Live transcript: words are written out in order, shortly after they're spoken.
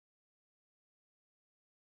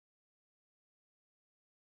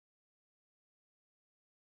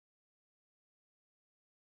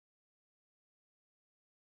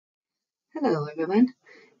Hello everyone.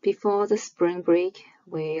 Before the spring break,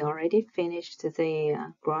 we already finished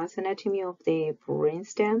the gross anatomy of the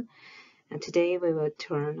brainstem, and today we will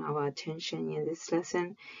turn our attention in this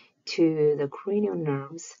lesson to the cranial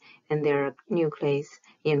nerves and their nuclei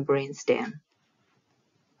in brainstem.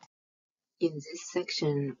 In this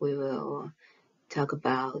section, we will talk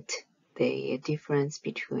about the difference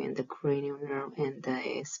between the cranial nerve and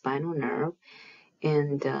the spinal nerve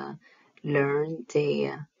and learn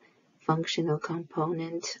the functional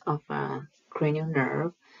component of a cranial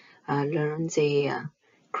nerve, learn the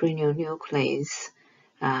cranial nuclei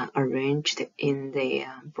arranged in the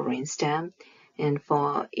brainstem, and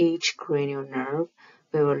for each cranial nerve,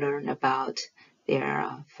 we will learn about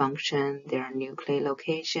their function, their nuclei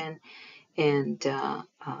location, and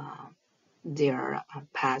their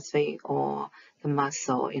pathway or the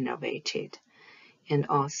muscle innervated. And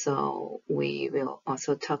also, we will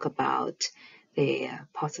also talk about the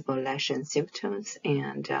possible lesion symptoms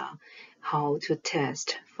and how to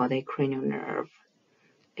test for the cranial nerve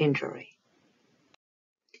injury.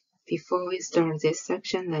 Before we start this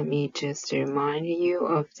section, let me just remind you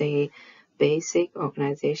of the basic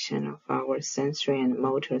organization of our sensory and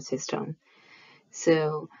motor system.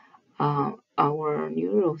 So, our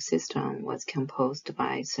neural system was composed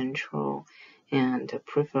by central and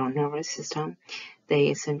peripheral nervous system.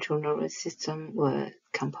 The central nervous system was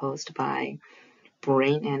composed by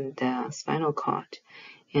brain and spinal cord,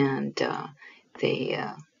 and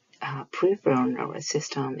the peripheral nervous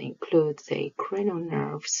system includes the cranial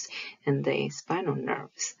nerves and the spinal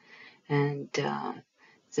nerves. And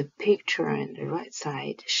the picture on the right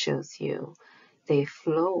side shows you the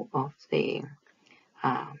flow of the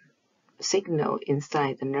signal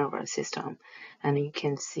inside the nervous system, and you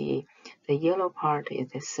can see the yellow part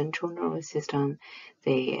is the central nervous system,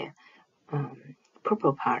 the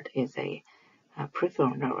purple part is a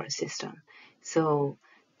peripheral nervous system. So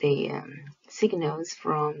the signals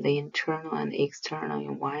from the internal and external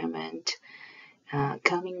environment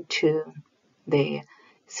coming to the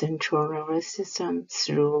central nervous system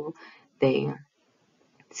through the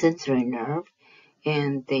sensory nerve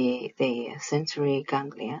and the sensory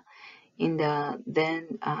ganglia. And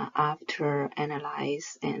then after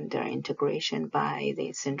analyze and integration by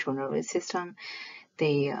the central nervous system,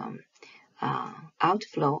 the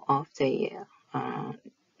outflow of the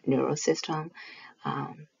neural system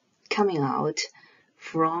coming out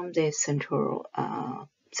from the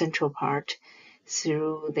central part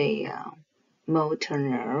through the motor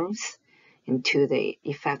nerves into the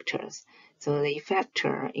effectors. So the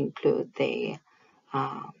effector include the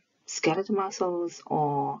skeletal muscles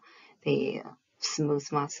or the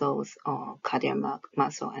smooth muscles or cardiac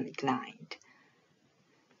muscle and gland.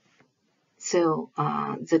 So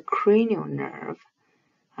the cranial nerve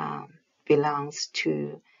belongs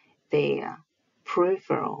to the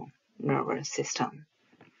peripheral nervous system.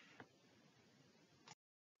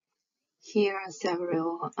 Here are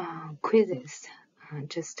several quizzes.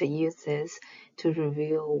 Just to use this to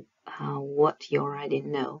review what you already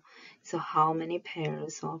know. So how many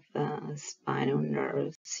pairs of spinal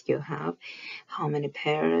nerves you have, how many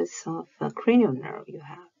pairs of cranial nerve you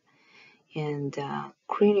have. And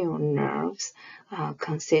cranial nerves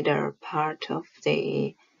consider part of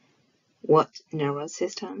the nervous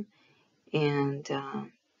system, and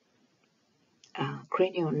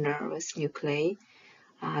cranial nervous nuclei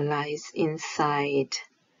lies inside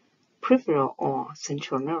peripheral or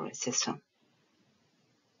central nervous system.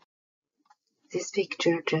 This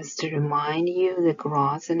picture just to remind you the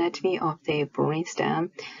gross anatomy of the brainstem.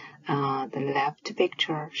 The left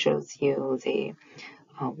picture shows you the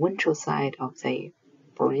ventral side of the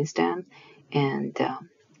brainstem, and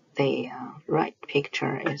the right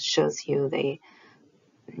picture shows you the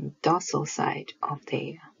dorsal side of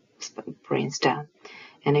the brainstem,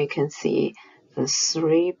 and you can see the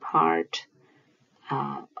three part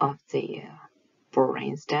of the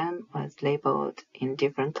brainstem was labeled in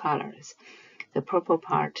different colors. The purple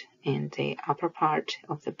part and the upper part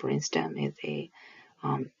of the brainstem is the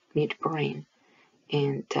midbrain,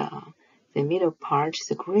 and the middle part,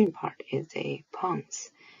 the green part, is the pons,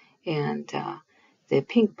 and the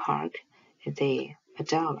pink part is the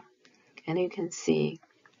medulla. And you can see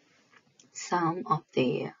some of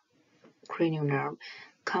the cranial nerve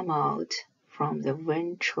come out from the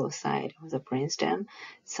ventral side of the brainstem.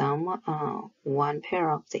 Some one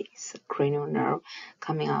pair of these cranial nerve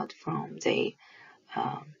coming out from the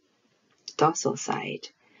dorsal side,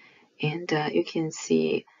 and you can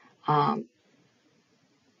see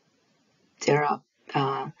there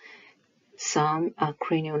are some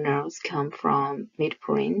cranial nerves come from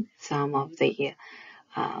midbrain. Some of the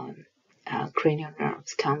cranial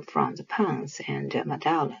nerves come from the pons and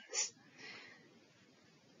medullas.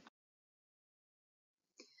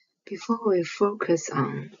 Before we focus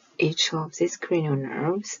on each of these cranial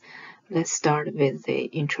nerves, let's start with the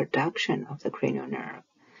introduction of the cranial nerve.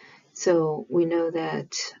 So we know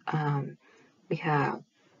that we have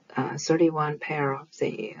 31 pair of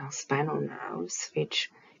the spinal nerves which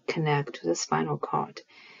connect to the spinal cord,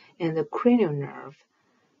 and the cranial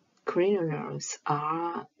nerves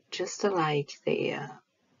are just like the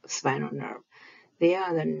spinal nerve. They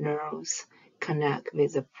are the nerves connect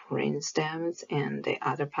with the brain stems and the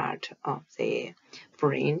other part of the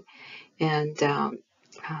brain, and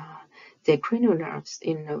the cranial nerves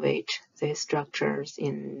innervate the structures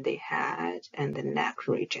in the head and the neck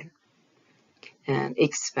region. And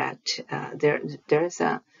there's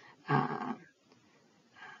a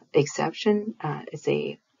exception is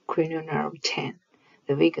a cranial nerve 10,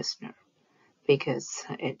 the vagus nerve, because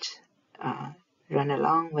it run a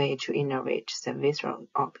long way to innervate the visceral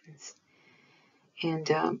organs.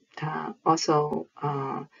 And also,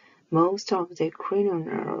 most of the cranial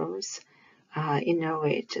nerves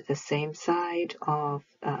innervate the same side of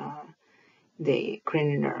the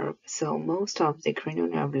cranial nerve. So most of the cranial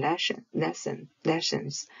nerve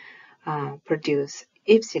lesions produce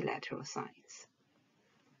ipsilateral signs.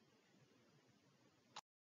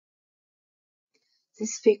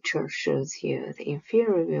 This picture shows you the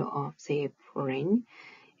inferior view of the brain,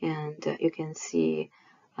 and you can see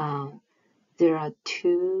there are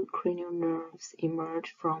two cranial nerves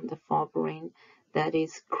emerge from the forebrain. That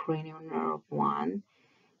is cranial nerve 1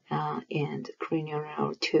 and cranial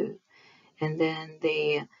nerve 2. And then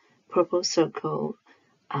the purple circle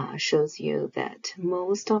shows you that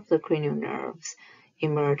most of the cranial nerves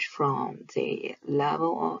emerge from the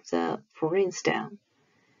level of the brainstem.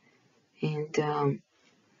 And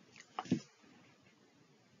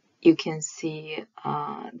you can see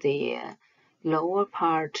the lower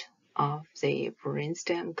part of the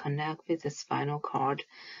brainstem connect with the spinal cord.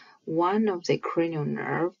 One of the cranial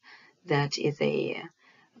nerve, that is a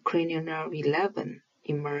cranial nerve 11,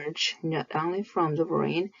 emerge not only from the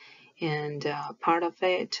brain, and part of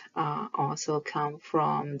it also come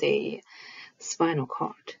from the spinal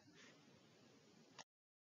cord.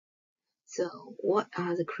 So what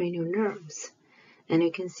are the cranial nerves? And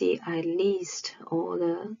you can see I list all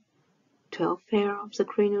the 12 pair of the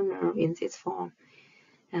cranial nerve in this form.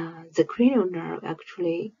 The cranial nerve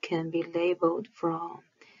actually can be labeled from,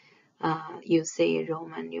 you see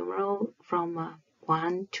Roman numeral from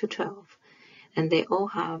 1 to 12, and they all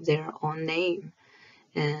have their own name.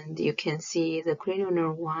 And you can see the cranial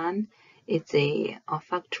nerve 1 is the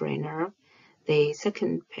olfactory nerve, the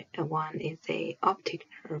second one is the optic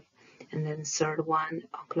nerve, and then the third one,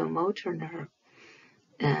 oculomotor nerve,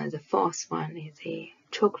 the fourth one is the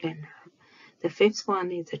trochlear nerve, the fifth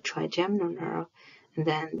one is the trigeminal nerve, and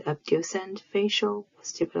then the abducent facial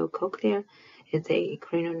vestibulocochlear is the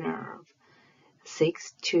cranial nerve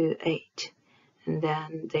 6 to 8, and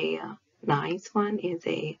then the ninth one is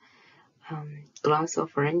the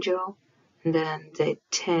glossopharyngeal, and then the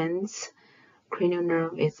 10th cranial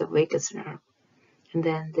nerve is the vagus nerve, and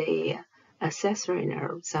then the accessory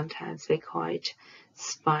nerve, sometimes we call it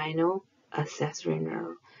spinal accessory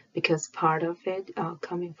nerve because part of it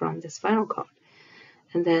coming from the spinal cord.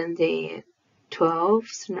 And then the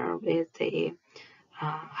 12th nerve is the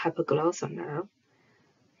hypoglossal nerve.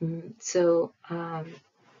 So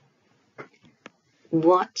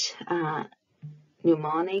what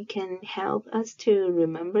mnemonic can help us to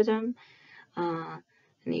remember them? And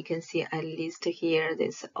you can see I list here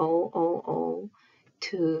this O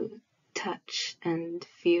to touch and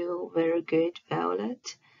feel very good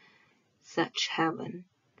violet, such heaven.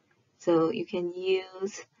 So you can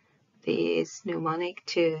use this mnemonic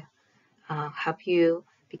to help you,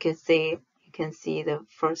 because you can see the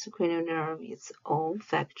first cranial nerve is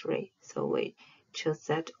olfactory, so we chose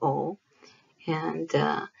that O. And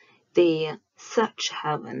the such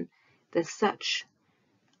heaven, the such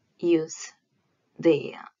use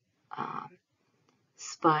the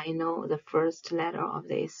spinal, the first letter of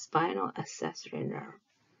the spinal accessory nerve.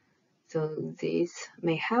 So this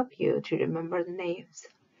may help you to remember the names.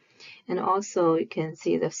 And also you can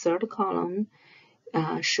see the third column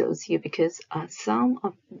shows you, because some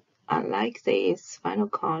of, unlike the spinal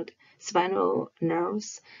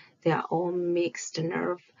nerves, they are all mixed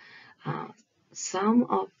nerve. Some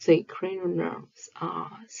of the cranial nerves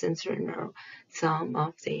are sensory nerve, some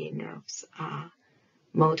of the nerves are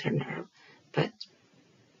motor nerve, but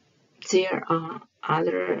there are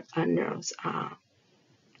other nerves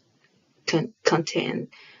contain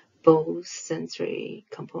both sensory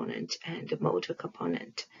component and motor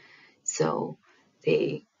component. So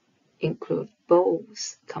they include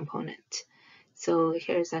both components. So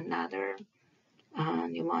here's another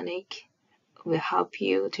mnemonic. Will help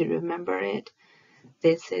you to remember it.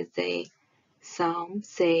 This is some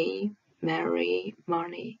say marry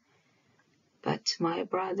money, but my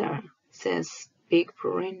brother says big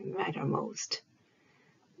brain matter most.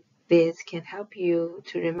 This can help you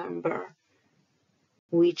to remember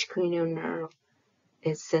which cranial nerve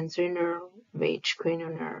is sensory nerve, which cranial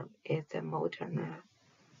nerve is the motor nerve.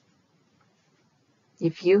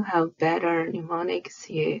 If you have better mnemonics,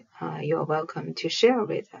 you're welcome to share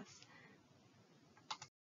with us.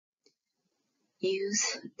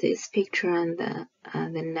 Use this picture and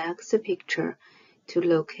the next picture to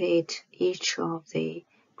locate each of the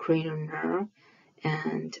cranial nerve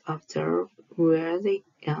and observe where they,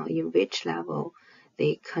 in which level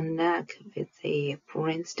they connect with the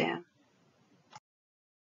brainstem.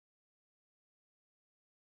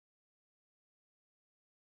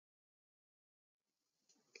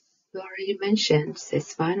 We already mentioned the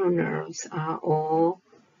spinal nerves are all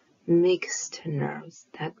mixed nerves.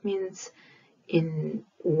 That means in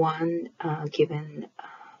one given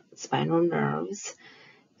spinal nerves,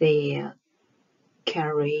 they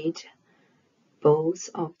carried both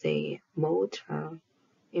of the motor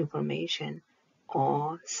information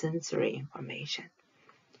or sensory information.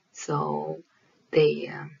 So the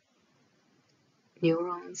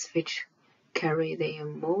neurons which carry the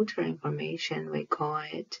motor information, we call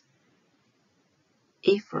it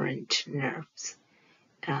efferent nerves,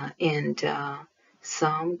 and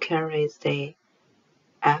some carries the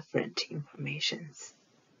afferent informations.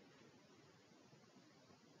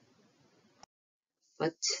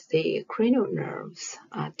 But the cranial nerves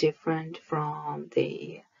are different from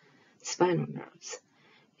the spinal nerves.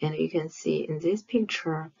 And you can see in this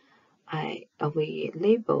picture, we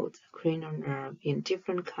labeled cranial nerve in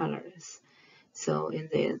different colors. So in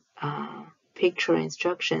the picture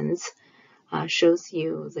instructions, shows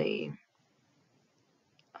you the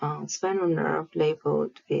spinal nerve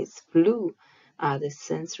labeled with blue are the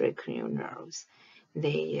sensory cranial nerves.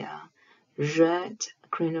 The red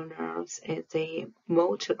cranial nerves is the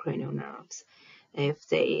motor cranial nerves. If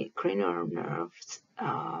the cranial nerves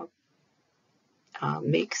are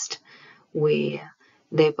mixed, we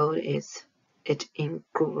label it in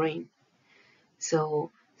green.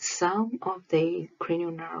 So some of the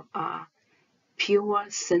cranial nerves are pure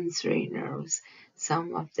sensory nerves.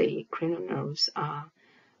 Some of the cranial nerves are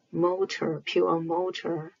pure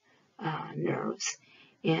motor nerves,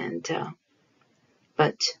 and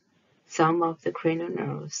but some of the cranial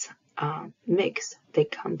nerves are mixed. They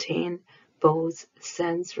contain both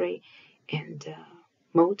sensory and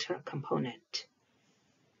motor component.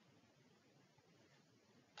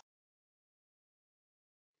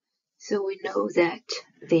 So we know that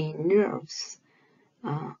the nerves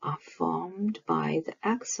are formed by the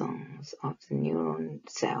axons of the neuron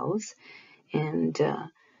cells, and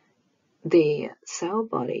the cell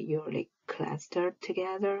body usually clustered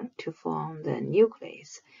together to form the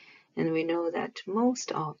nucleus. And we know that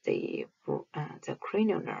most of the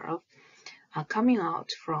cranial nerve are coming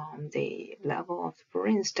out from the level of the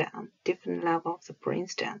brainstem, different level of the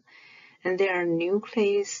brainstem, and their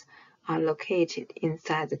nucleus are located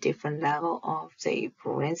inside the different level of the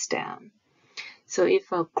brainstem. So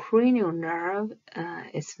if a cranial nerve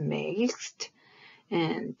is mixed,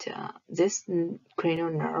 and this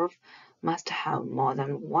cranial nerve must have more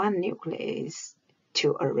than one nucleus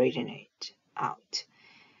to originate out.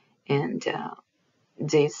 And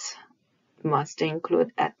this must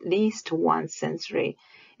include at least one sensory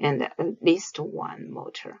and at least one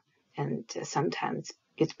motor, and sometimes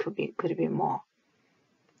it could be more.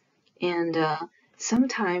 And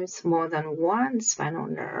sometimes more than one spinal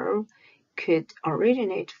nerve could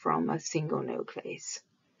originate from a single nucleus.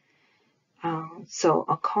 So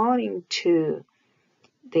according to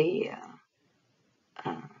the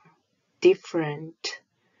different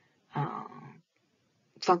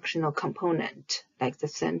functional component, like the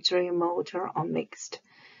sensory, motor, or mixed,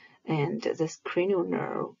 and this cranial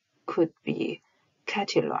nerve could be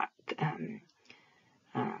categorized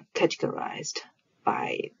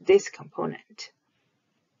by this component.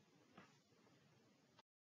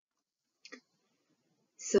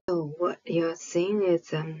 So what you're seeing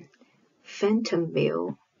is phantom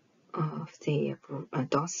view of the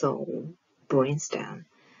dorsal brainstem.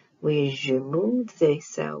 We remove the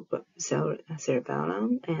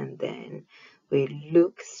cerebellum, and then we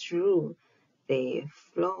look through the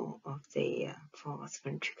floor of the false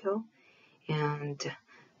ventricle, and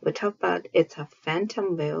we talk about it's a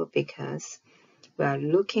phantom view because we are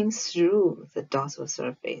looking through the dorsal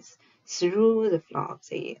surface through the floor of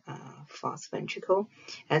the fourth ventricle,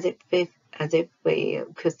 as if we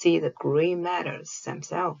could see the gray matters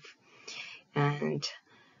themselves. And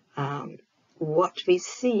what we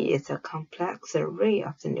see is a complex array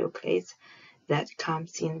of the nuclei that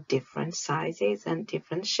comes in different sizes and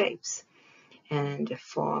different shapes. And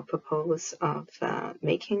for purpose of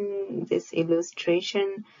making this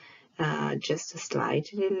illustration just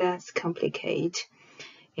slightly less complicated,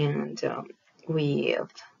 and we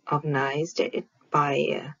organized it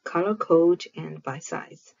by color code and by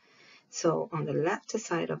size. So on the left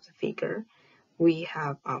side of the figure, we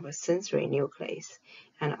have our sensory nucleus,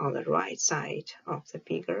 and on the right side of the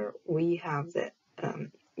figure, we have the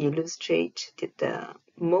illustrated the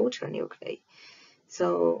motor nuclei.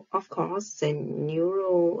 So of course, the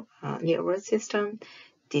nervous system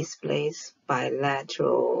displays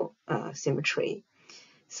bilateral symmetry.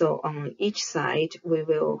 So on each side, we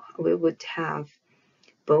would have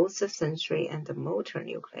both the sensory and the motor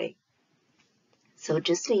nuclei. So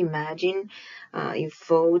just imagine you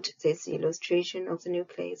fold this illustration of the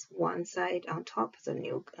nucleus one side on top of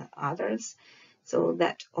the others, so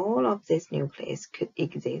that all of these nucleus could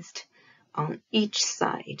exist on each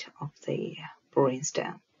side of the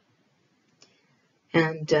brainstem.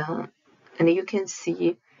 And you can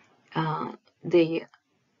see the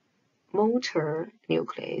motor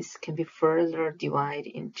nucleus can be further divided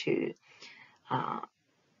into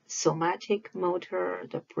somatic motor,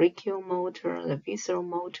 the brachial motor, the visceral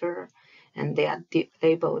motor, and they are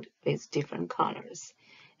labeled with different colors.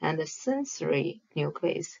 And the sensory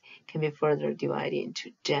nucleus can be further divided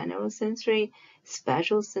into general sensory,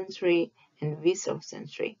 special sensory, and visceral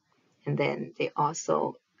sensory. And then they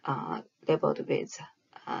also labeled with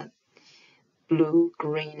blue,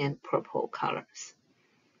 green, and purple colors.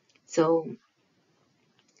 So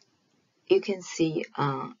you can see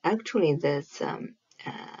actually this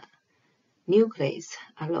nucleus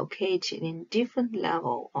are located in different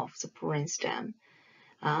level of the brainstem.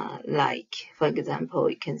 Like, for example,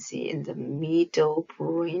 you can see in the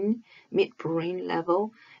mid-brain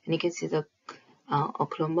level, and you can see the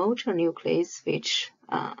oculomotor nucleus, which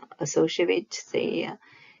associates the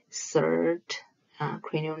third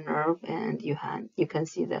cranial nerve, and you can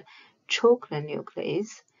see the trochlear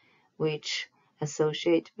nucleus, which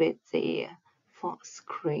associate with the fourth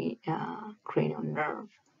cranial nerve.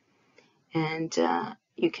 And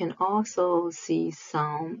you can also see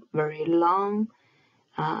some very long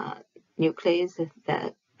nuclei,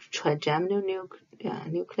 that trigeminal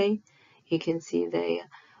nuclei. You can see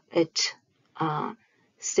it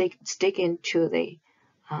stick into the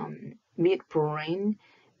midbrain,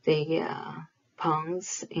 the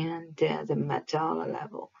pons, and the medulla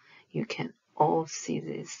level. You can all see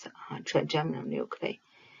this trigeminal nuclei.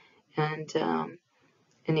 And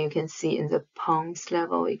you can see in the pons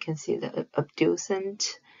level, you can see the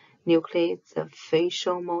abducent nucleus, the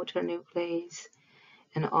facial motor nucleus,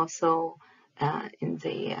 and also in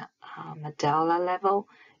the medulla level,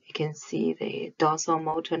 you can see the dorsal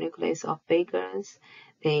motor nucleus of Buerger's,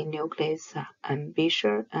 the nucleus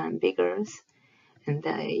ambiguus, and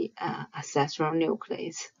the accessory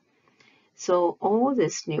nucleus. So all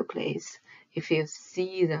these nucleus, if you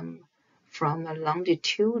see them from a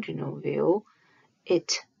longitudinal view,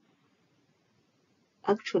 it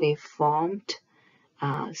actually formed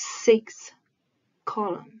 6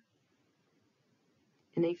 columns.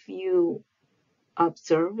 And if you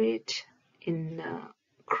observe it in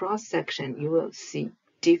cross-section, you will see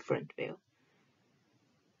different view.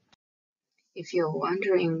 If you're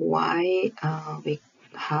wondering why we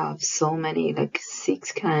have so many, like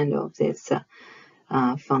 6 kind of this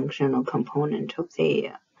functional component of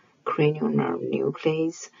the cranial nerve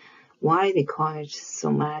nucleus, why they call it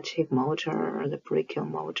somatic motor, the brachial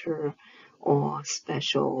motor, or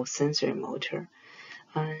special sensory motor.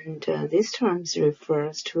 And these terms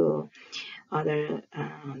refers to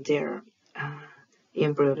their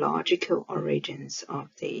embryological origins of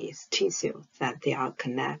these tissues, that they are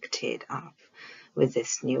connected up with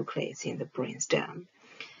this nucleus in the brainstem.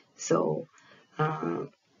 So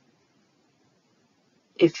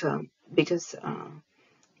if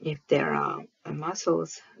there are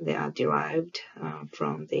muscles, they are derived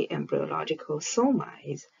from the embryological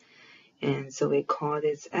somas, and so we call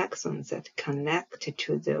these axons that connect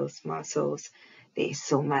to those muscles the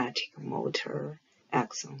somatic motor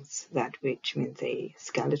axons, that which means the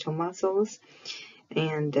skeletal muscles.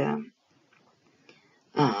 And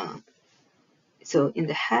so in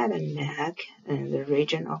the head and neck, and the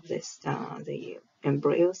region of this the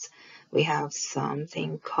embryos, we have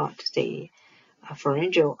something called the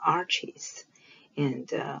pharyngeal arches,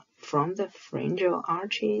 And from the pharyngeal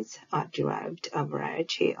arches are derived a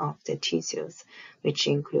variety of the tissues, which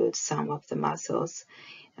include some of the muscles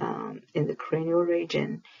in the cranial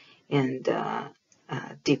region and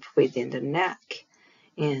deep within the neck.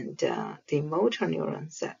 And the motor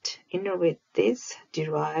neurons that innervate this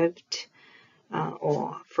derived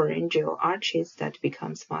or pharyngeal arches that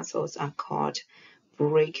becomes muscles are called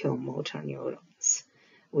brachial motor neurons,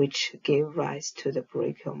 which give rise to the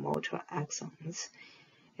brachial motor axons.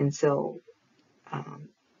 And so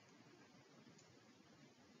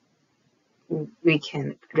we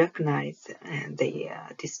can recognize the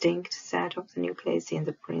distinct set of the nuclei in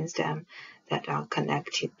the brainstem that are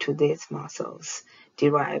connected to these muscles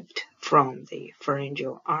derived from the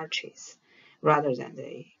pharyngeal arches rather than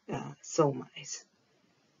the somites.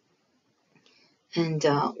 And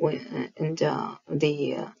the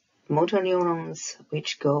motor neurons,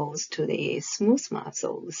 which goes to the smooth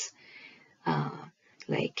muscles,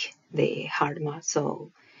 like the hard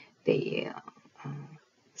muscle, the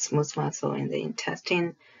smooth muscle in the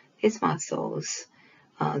intestine, these muscles,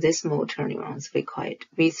 these motor neurons, we call it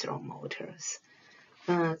visceral motors.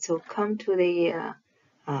 So come to the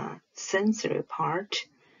sensory part.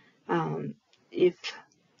 If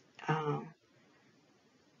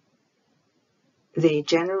the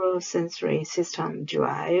general sensory system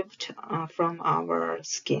derived from our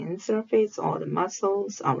skin surface or the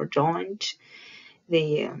muscles, our joint,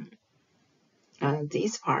 this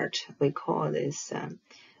part we call this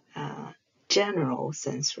general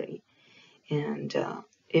sensory. And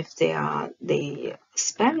if they are the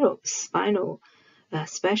special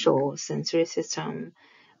sensory system,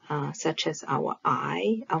 such as our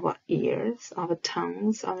eye, our ears, our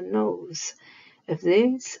tongues, our nose, if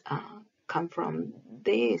these come from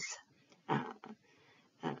these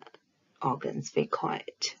organs, we call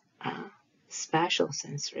it special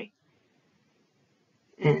sensory.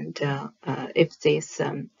 And if this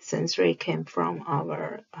sensory came from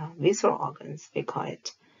our visceral organs, we call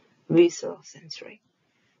it visceral sensory.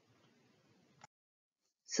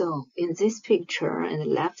 So in this picture, on the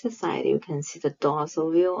left side, you can see the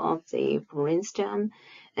dorsal view of the brainstem.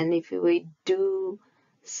 And if we do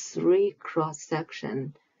 3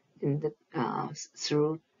 cross-section in the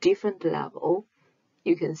through different level,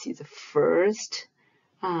 you can see the first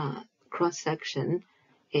cross-section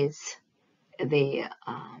is the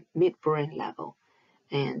midbrain level,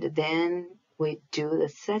 and then we do the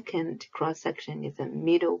second cross-section is the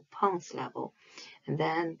middle pons level, and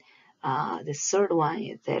then the third one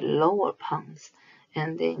is the lower pons,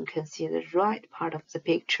 and then you can see the right part of the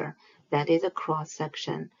picture, that is a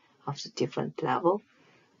cross-section of the different level.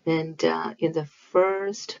 And in the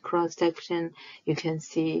first cross-section, you can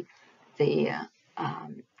see the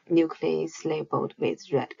nucleus labeled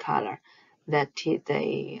with red color. That is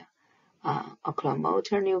the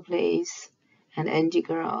oculomotor nucleus and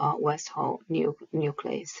indigo or Westphal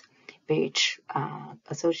nucleus, which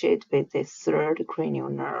associate with the third cranial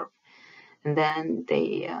nerve. And then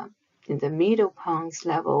in the middle pons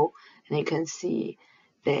level, and you can see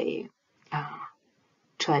the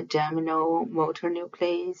trigeminal motor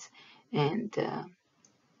nucleus and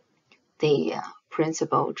the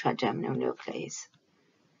principal trigeminal nucleus.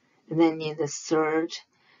 And then in the third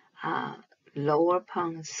lower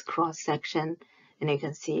pons cross section, and you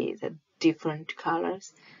can see the different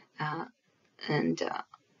colors.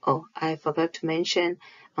 Oh, I forgot to mention,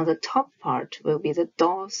 on the top part will be the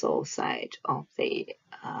dorsal side of the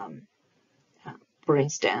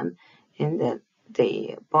brainstem, and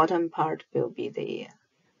the bottom part will be the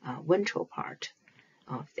ventral part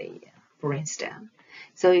of the brainstem.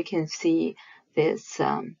 So you can see this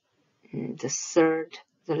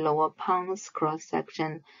the lower pons cross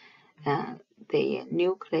section, the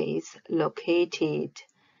nucleus located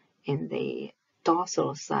in the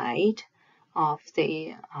dorsal side of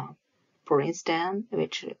the brainstem,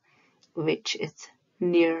 which is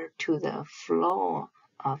near to the floor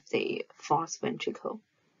of the fourth ventricle.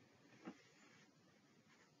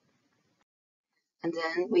 And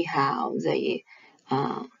then we have the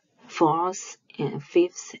fourth and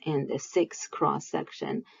fifth and the sixth cross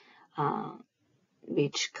section,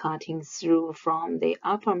 which cutting through from the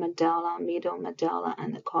upper medulla, middle medulla,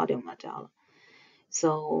 and the caudal medulla.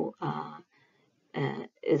 So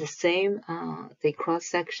it's the same, the cross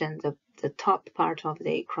section, the top part of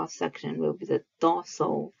the cross section will be the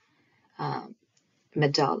dorsal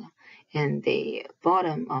medulla, and the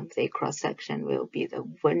bottom of the cross section will be the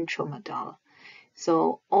ventral medulla.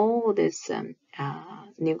 So all these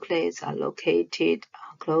nuclei are located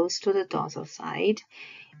close to the dorsal side,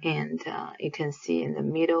 and you can see in the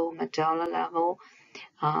middle medulla level,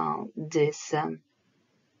 this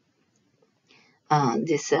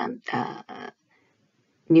this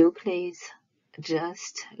nucleus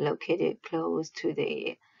just located close to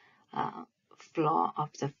the floor of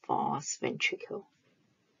the fourth ventricle.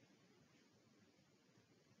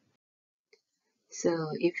 So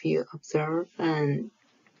if you observe a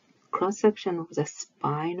cross-section of the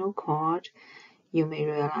spinal cord, you may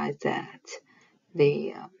realize that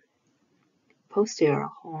the posterior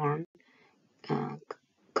horn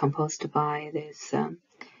composed by this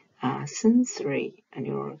sensory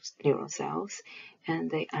neural cells,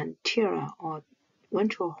 and the anterior or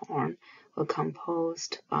ventral horn were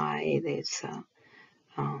composed by these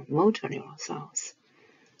motor neural cells.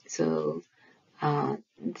 So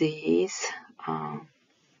these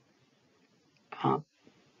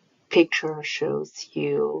picture shows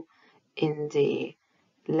you in the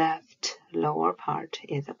left lower part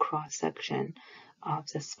is a cross section of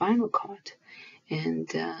the spinal cord, and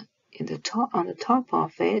in the top, on the top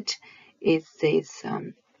of it is this.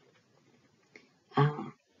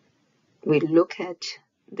 We look at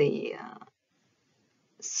the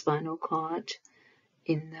spinal cord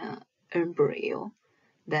in the embryo.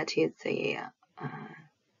 That is the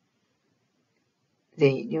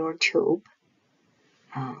neural tube.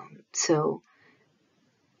 So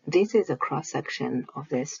this is a cross section of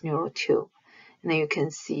this neural tube. Now you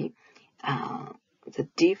can see the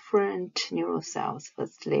different neural cells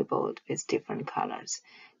was labeled with different colors.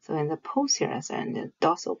 So in the posterior and the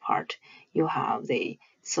dorsal part, you have the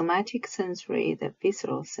somatic sensory, the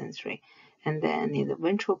visceral sensory, and then in the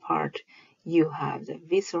ventral part, you have the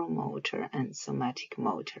visceral motor and somatic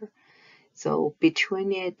motor. So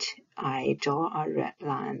between it, I draw a red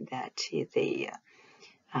line that is the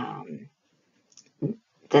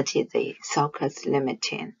sulcus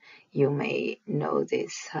limiting. You may know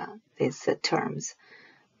these terms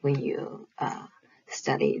when you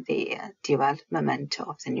study the development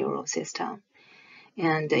of the neural system.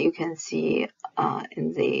 And you can see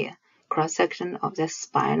in the cross-section of the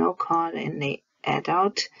spinal cord in the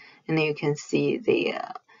adult, and you can see the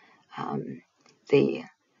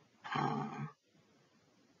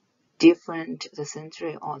different the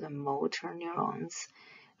sensory or the motor neurons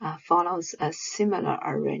follows a similar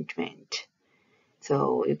arrangement.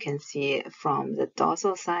 So you can see from the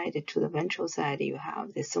dorsal side to the ventral side, you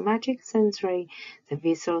have the somatic sensory, the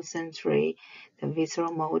visceral sensory, the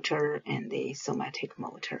visceral motor, and the somatic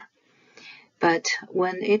motor. But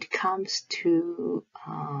when it comes to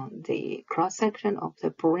the cross-section of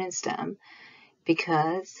the brainstem,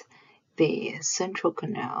 because the central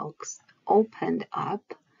canals opened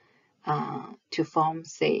up to form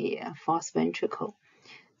the fourth ventricle,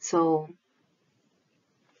 so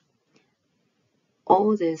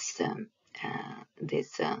all this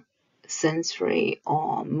sensory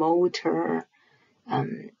or motor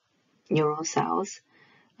neural cells,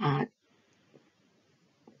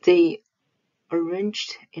 they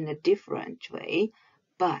arranged in a different way,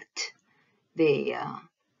 but they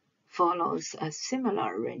follows a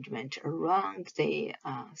similar arrangement around the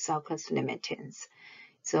sulcus limitans.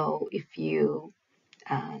 So if you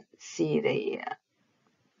see the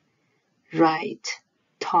right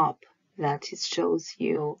top, that shows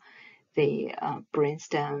you the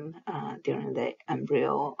brainstem during the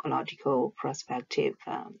embryological prospective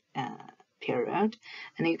period,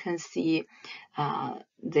 and you can see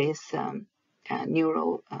this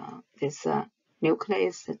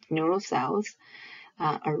nucleus neural cells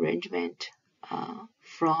arrangement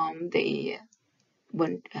from the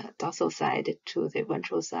dorsal side to the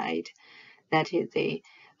ventral side. That is the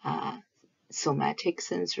somatic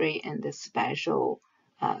sensory and the spatial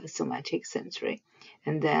somatic sensory,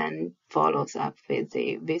 and then follows up with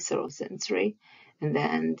the visceral sensory, and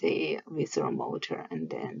then the visceral motor, and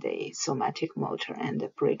then the somatic motor and the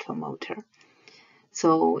brachial motor.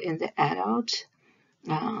 So in the adult,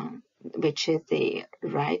 which is the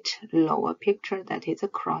right lower picture, that is a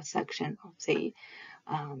cross-section of the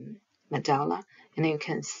medulla, and you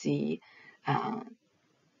can see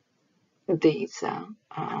these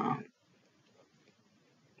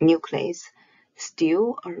nucleus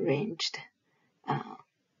still arranged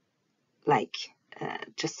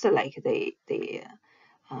just like the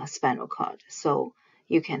spinal cord. So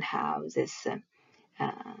you can have this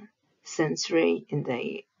sensory in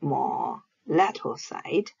the more lateral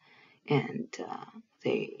side, and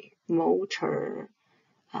the motor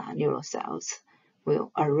neural cells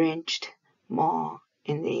will arranged more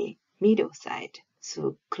in the medial side,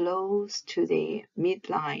 so close to the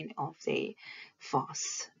midline of the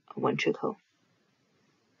fourth ventricle.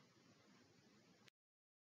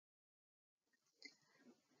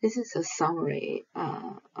 This is a summary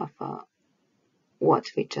of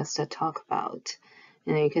what we just talked about.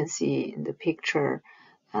 And you can see in the picture,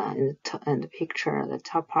 the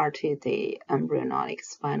top part is the embryonic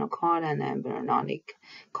spinal cord and embryonic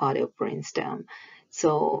caudal brainstem.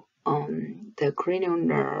 So the cranial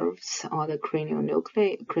nerves or the cranial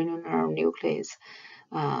nerve nucleus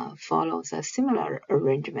follows a similar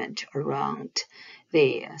arrangement around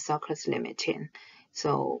the sulcus limiting.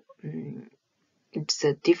 So it's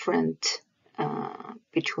a different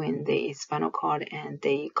between the spinal cord and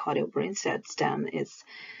the caudal brainstem is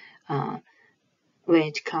when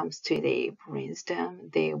it comes to the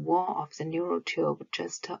brainstem, the wall of the neural tube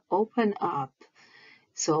just open up,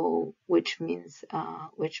 so which means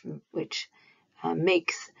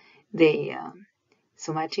makes the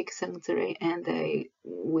somatic sensory and the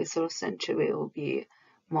visual sensory will be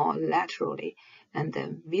more laterally, and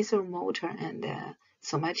the visual motor and the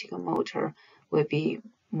somatic motor will be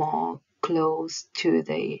more close to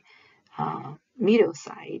the middle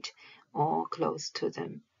side or close to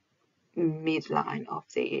the midline of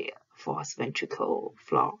the fourth ventricle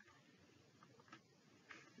floor.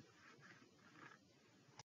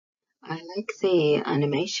 I like the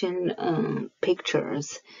animation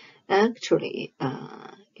pictures. Actually,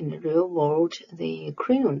 in the real world, the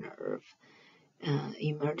cranial nerve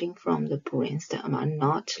emerging from the brainstem are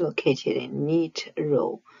not located in neat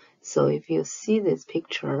row. So if you see this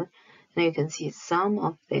picture, then you can see some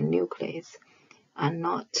of the nucleus are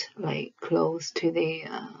not like close to the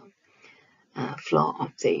floor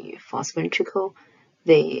of the fourth ventricle.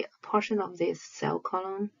 The portion of this cell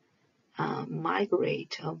column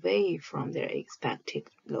migrate away from their expected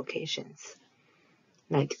locations,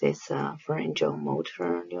 like this pharyngeal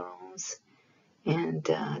motor neurons and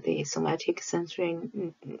the somatic sensory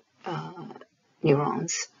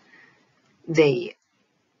neurons. They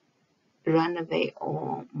run away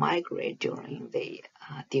or migrate during the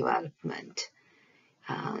development.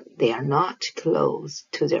 They are not close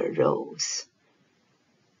to their rows.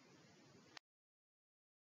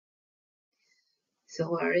 So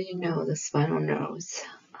we already know the spinal nerves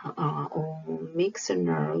are all mixed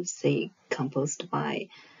nerves. They composed by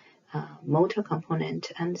motor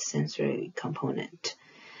component and sensory component.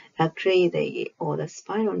 Actually, all the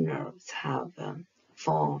spinal nerves have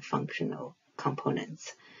 4 functional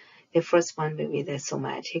components. The first one will be the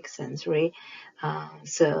somatic sensory.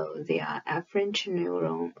 So they are afferent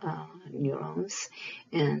neurons,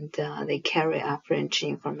 and they carry afferent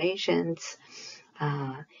informations.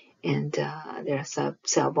 And their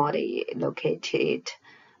cell body located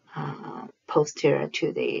posterior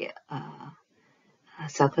to the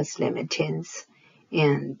sulcus limitans,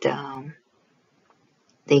 and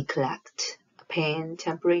they collect pain,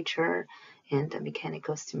 temperature, and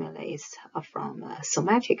mechanical stimulus from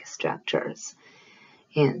somatic structures,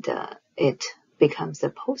 and it becomes the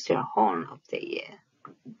posterior horn of the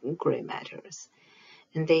gray matters.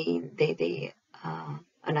 And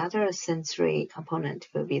another sensory component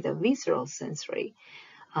will be the visceral sensory.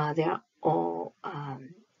 They are all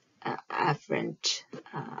afferent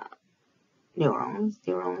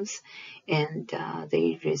neurons, and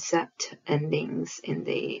they recept endings in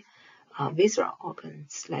the visceral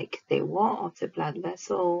organs, like the wall of the blood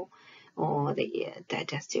vessel or the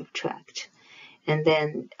digestive tract. And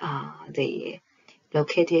then they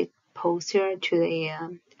located posterior to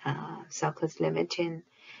the sulcus limiting,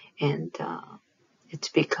 and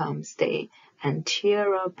it becomes the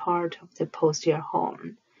anterior part of the posterior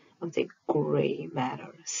horn of the gray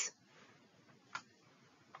matters.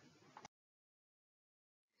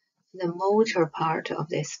 The motor part of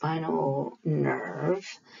the spinal nerve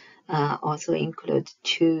also includes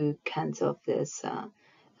 2 kinds of this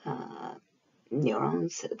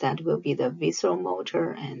neurons that will be the visceral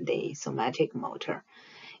motor and the somatic motor.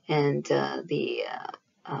 And the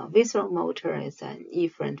visceral motor is an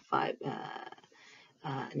efferent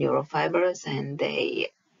neural fibers, and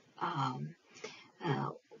they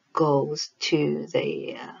goes to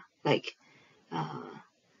the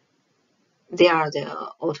they are the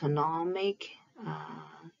autonomic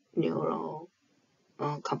neural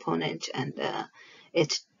component, and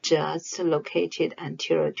it's just located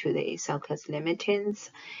anterior to the sulcus limitans.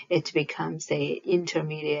 It becomes the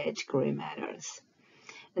intermediate gray matters.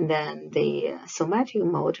 And then the somatic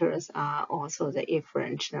motors are also the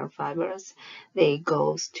efferent nerve fibers. They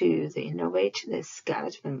goes to the innervate, the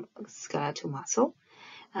skeletal muscle.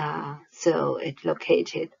 So it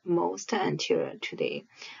located most anterior to the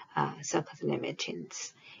sulcus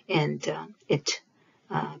limitans, and it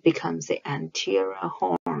becomes the anterior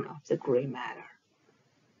horn of the gray matter.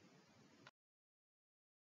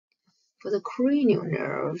 For the cranial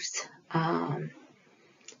nerves,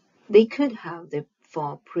 they could have the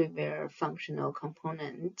 4 primary functional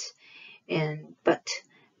components, but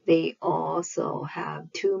they also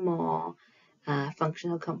have two more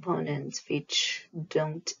functional components which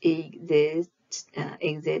don't exist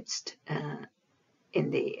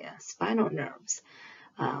in the spinal nerves,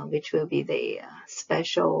 which will be the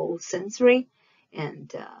special sensory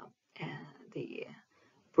and the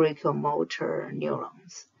brachial-motor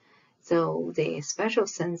neurons. So the special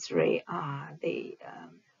sensory are the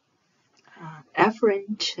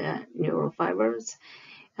afferent neurofibers.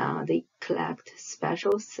 They collect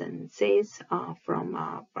special senses from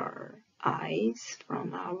our eyes,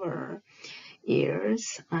 from our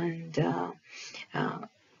ears, and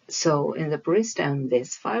so in the brainstem,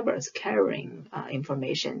 these fibers carrying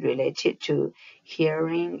information related to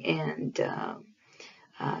hearing and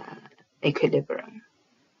equilibrium.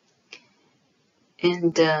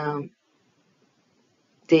 And the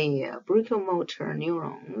brachial-motor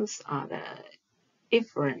neurons are the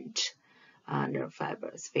efferent nerve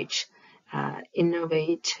fibers which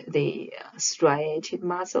innervate the striated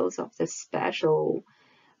muscles of the special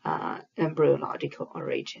embryological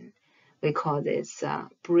origin. We call this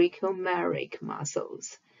brachiomeric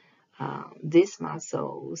muscles. These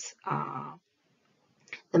muscles are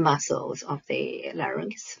the muscles of the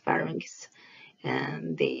larynx, pharynx,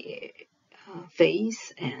 and the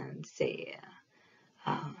face and the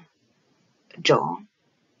jaw.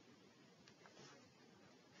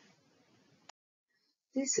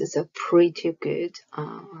 This is a pretty good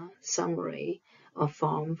summary of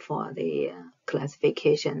form for the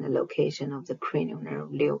classification and location of the cranial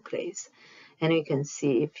nerve nuclei. And you can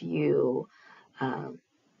see, if you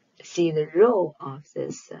see the row of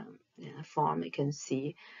this form, you can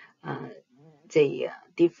see the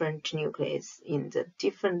different nuclei in the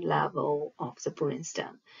different level of the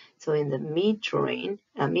brainstem. So in the midbrain,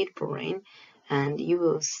 and you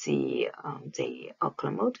will see the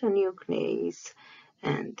oculomotor nucleus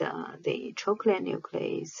and the trochlear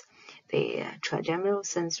nucleus, the trigeminal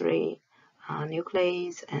sensory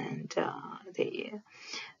nucleus, and the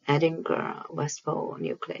Edinger-Westphal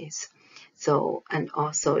nucleus. So, and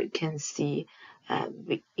also you can see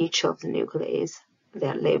each of the nucleus,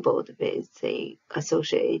 they're labeled with the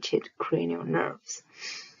associated cranial nerves.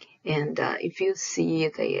 And if you see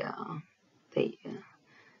the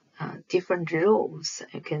different rows,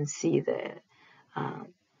 you can see the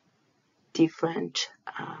different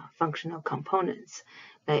functional components,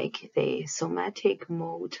 like the somatic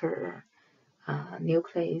motor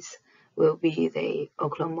nucleus will be the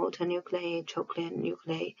oculomotor nuclei, trochlear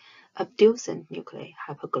nuclei, abducent nuclei,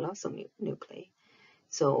 hypoglossal nuclei.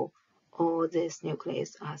 So all these nuclei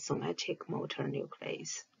are somatic motor nuclei.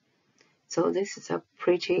 So this is a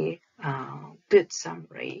pretty good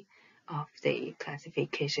summary of the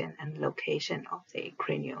classification and location of the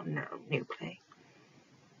cranial nerve nuclei.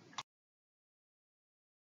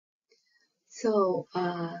 So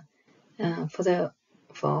for the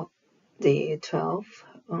 12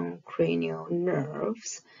 cranial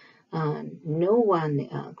nerves, no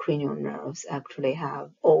one cranial nerves actually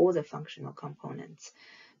have all the functional components,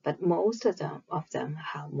 but most of them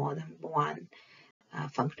have more than one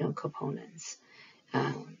functional components.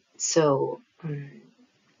 So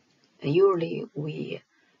usually we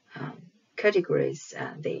categorize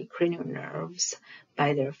the cranial nerves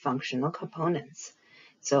by their functional components.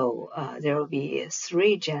 So there will be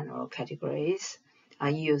 3 general categories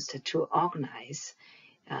are used to organize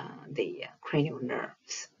the cranial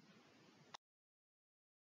nerves.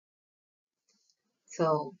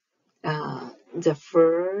 So the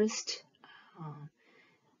first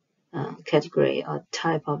category or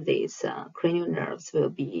type of these cranial nerves will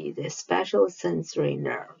be the special sensory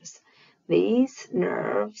nerves. These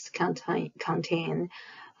nerves contain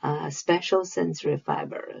special sensory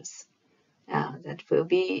fibers that will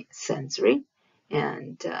be sensory,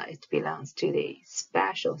 and it belongs to the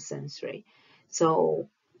special sensory. So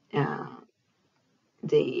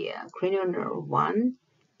the cranial nerve 1,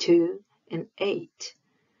 2, and 8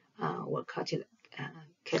 were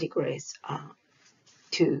categorized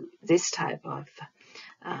to this type of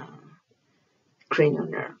cranial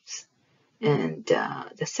nerves. And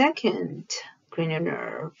the second cranial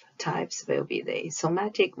nerve types will be the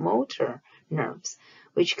somatic motor nerves,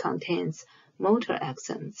 which contains motor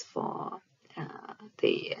axons for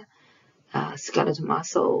the skeletal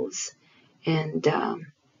muscles, and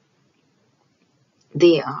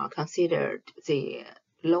they are considered the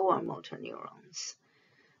lower motor neurons.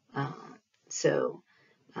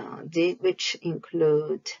 Which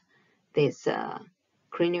include this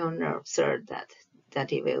cranial nerve third,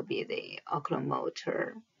 that it will be the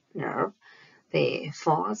oculomotor nerve. The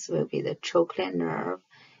fourth will be the trochlear nerve.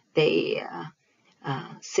 The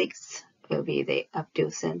sixth will be the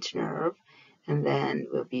abducent nerve, and then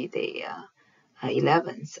will be the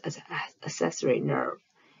 11th as accessory nerve,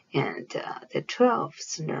 and the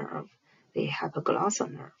 12th nerve, the hypoglossal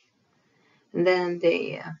nerve. And then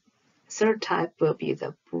the third type will be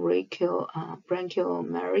the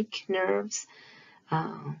branchiomeric nerves.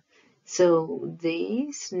 So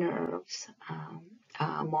these nerves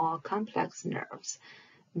are more complex nerves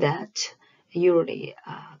that usually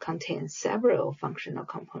contain several functional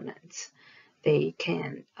components. They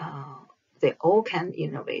all can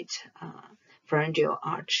innervate pharyngeal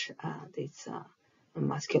arch these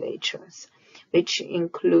musculatures, which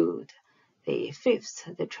include the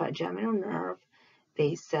 5th, the trigeminal nerve.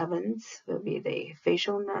 The 7th will be the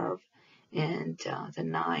facial nerve, and the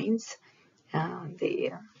 9th,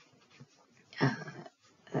 the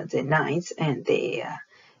 9th and the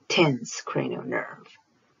 10th cranial nerve.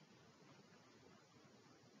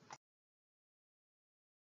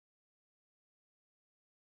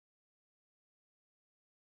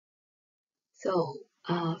 So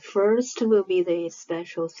first will be the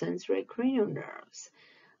special sensory cranial nerves,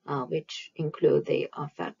 which include the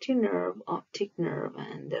olfactory nerve, optic nerve,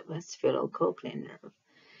 and the vestibulocochlear nerve.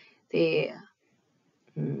 The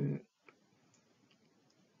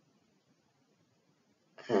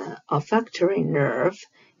olfactory nerve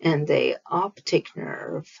and the optic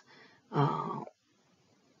nerve,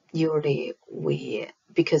 usually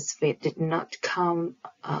because we did not come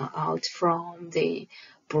out from the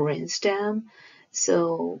brainstem,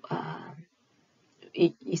 so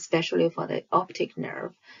especially for the optic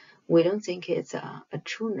nerve, we don't think it's a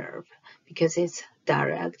true nerve because it's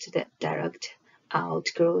direct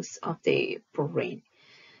outgrowth of the brain.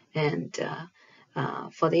 And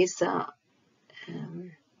for this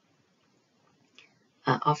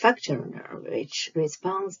olfactory nerve, which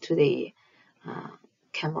responds to the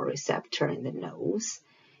chemoreceptor in the nose,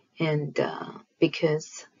 and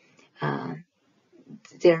because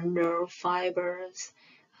their nerve fibers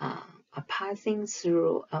are passing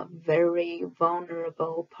through a very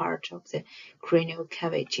vulnerable part of the cranial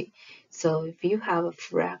cavity. So if you have a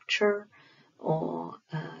fracture or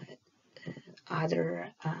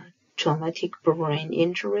other traumatic brain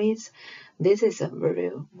injuries, this is a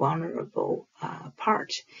very vulnerable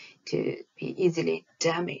part to be easily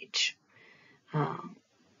damaged.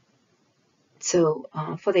 So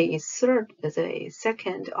for the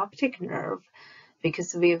second optic nerve,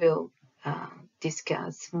 because we will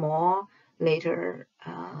discuss more later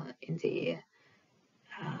in the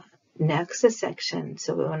next section,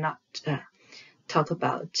 so we will not talk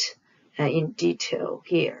about in detail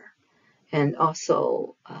here. And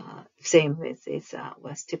also same with this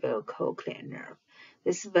vestibulocochlear nerve.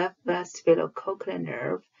 This vestibulocochlear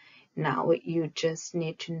nerve, now you just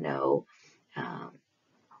need to know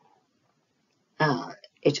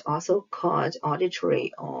it's also called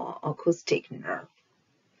auditory or acoustic nerve.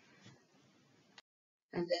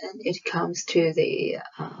 And then it comes to the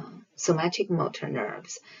somatic motor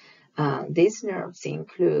nerves. These nerves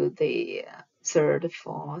include the 3rd,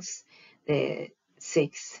 4th, the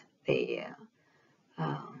 6th, the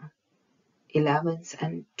 11th,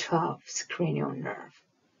 and 12th cranial nerve.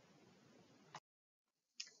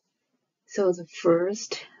 So the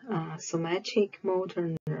first somatic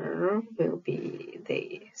motor nerve will be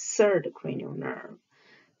the 3rd cranial nerve,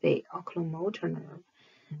 the oculomotor nerve.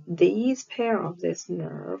 These pair of this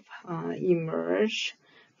nerve emerge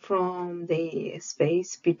from the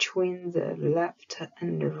space between the left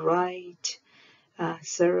and the right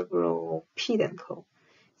cerebral peduncle.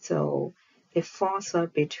 So the fossa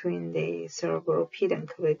between the cerebral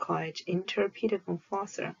peduncle, we call it interpeduncle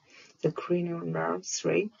fossa. The cranial nerve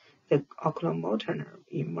 3, the oculomotor nerve,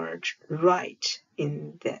 emerge right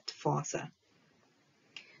in that fossa.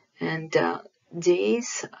 And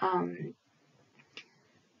these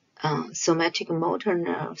somatic motor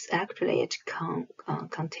nerves actually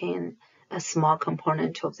contain a small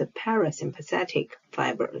component of the parasympathetic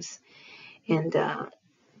fibers. And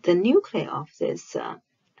the nuclei of this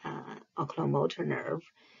oculomotor nerve,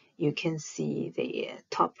 you can see the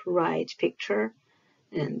top right picture,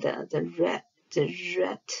 and the red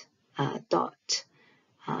dot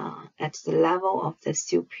at the level of the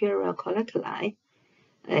superior colliculi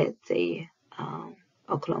at the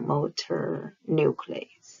oculomotor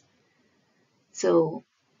nucleus. So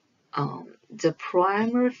the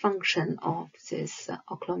primary function of this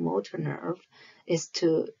oculomotor nerve is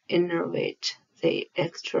to innervate the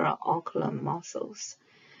extraocular muscles,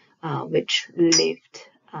 which lift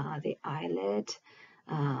the eyelid,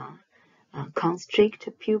 constrict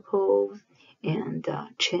pupils, and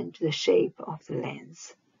change the shape of the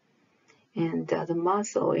lens. And the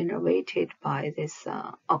muscle innervated by this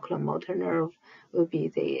oculomotor nerve will be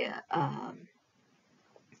the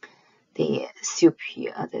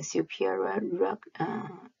superior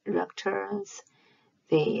rectors,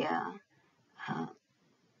 the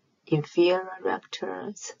inferior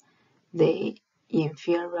rectors, the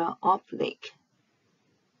inferior oblique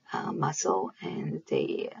muscle, and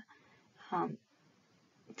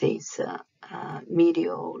these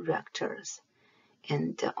medial rectors,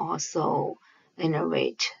 and also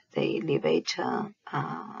innervate the levator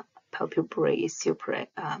palpebrae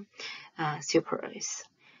superis,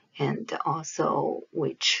 and also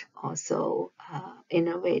which also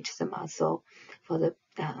innervate the muscle for the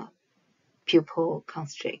pupil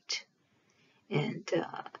constrict, and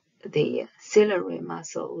the ciliary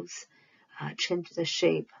muscles change the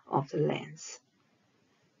shape of the lens.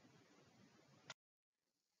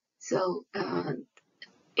 So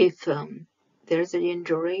if there's an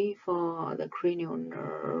injury for the cranial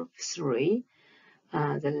nerve 3,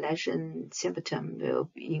 the lesion symptom will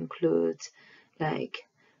include like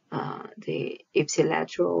the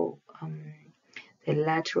ipsilateral, the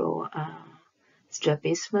lateral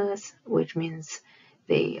strabismus, which means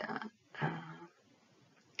the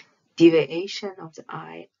deviation of the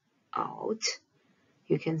eye out.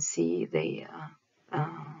 You can see the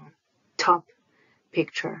top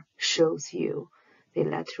picture shows you the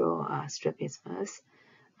lateral strabismus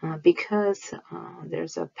because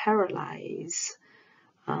there's a paralysis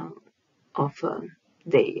of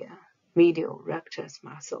the medial rectus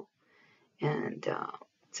muscle, and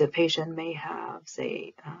the patient may have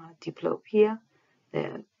the diplopia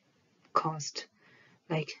that caused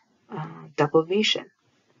like double vision,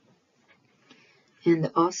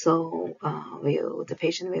 and also the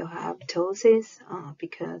patient will have ptosis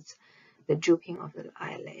because the drooping of the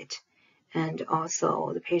eyelid, and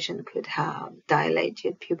also the patient could have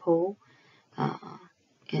dilated pupil,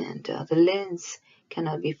 and the lens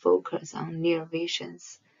cannot be focused on near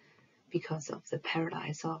visions because of the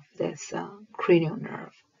paralysis of this cranial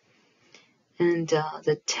nerve. And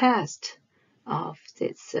the test of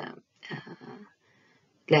this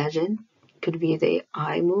lesion could be the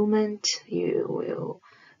eye movement. You will,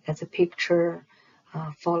 as a picture,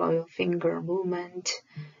 follow your finger movement,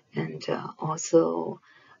 and also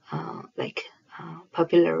like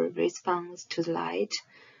pupillary response to the light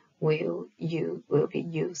will be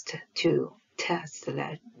used to test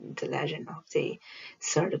the lesion of the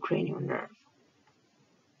third cranial nerve.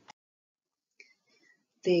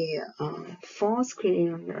 The fourth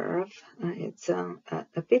cranial nerve, it's a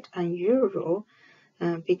bit unusual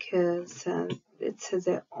because it is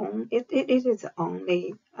the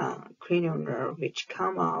only cranial nerve which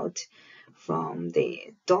come out from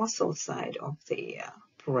the dorsal side of the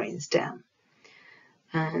brainstem.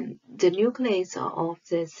 And the nuclei of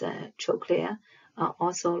this trochlea are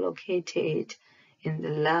also located in the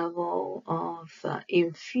level of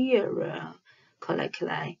inferior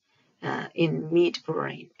colliculi in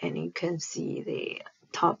midbrain, and you can see the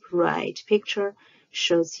top right picture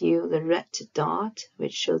shows you the red dot,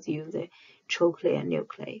 which shows you the trochlear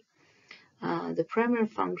nuclei. The primary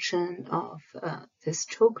function of this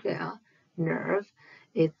trochlear nerve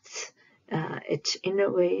is it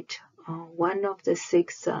innervates one of the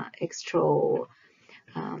 6 extra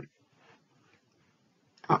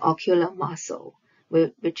ocular muscle,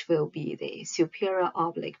 which will be the superior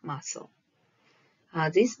oblique muscle.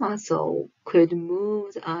 This muscle could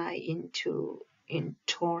move the eye into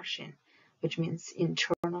intorsion, which means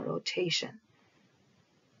internal rotation.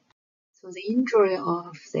 So the injury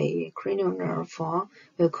of the cranial nerve 4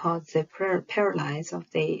 will cause the paralysis of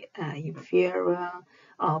the inferior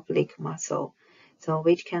oblique muscle, so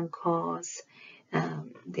which can cause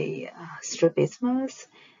the strabismus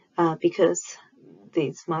because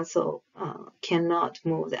this muscle cannot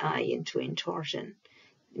move the eye into intorsion,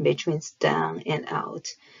 which means down and out.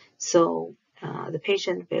 So the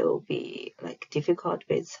patient will be like difficult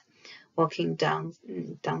with walking down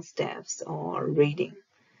steps or reading.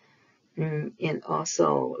 And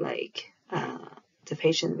also like the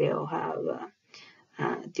patient will have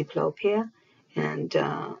diplopia, and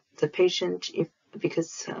the patient,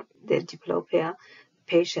 because the diplopia,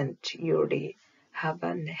 patient usually have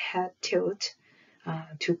a head tilt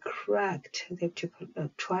to correct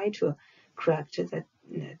try to correct the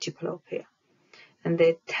diplopia. And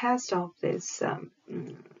the test of this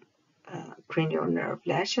cranial nerve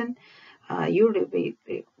lesion usually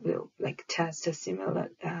we will like test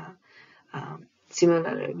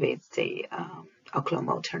similarly with the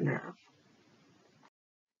oculomotor nerve.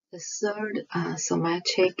 The third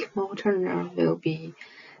somatic motor nerve will be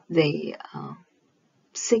the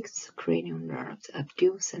 6th cranial nerve, the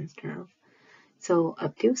abducens nerve. So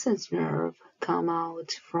abducens nerve come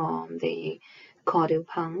out from the caudal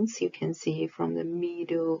pons. You can see from the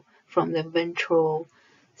ventral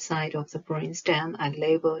side of the brainstem. I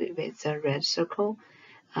labeled it with a red circle.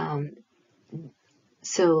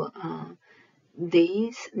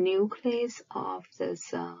 These nuclei of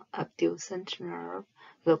this abducent nerve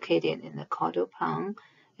located in the caudal pons,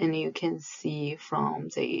 and you can see from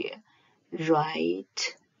the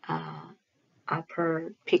right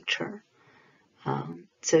upper picture.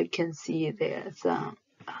 So you can see there's a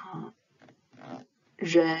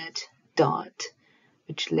red dot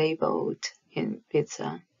which labeled in with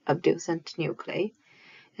abducent nuclei,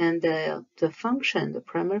 and the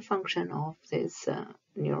primary function of this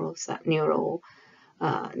neural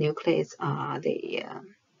nuclei are they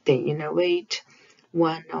innervate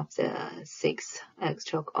one of the 6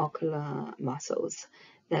 extraocular muscles.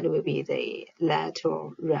 That will be the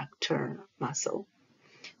lateral rector muscle,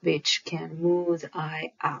 which can move the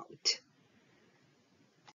eye out.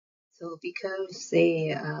 So because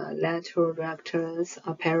the lateral rectors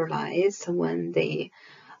are paralyzed when the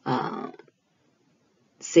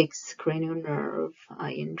 6th cranial nerve are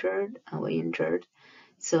injured,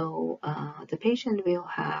 so the patient will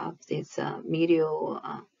have this medial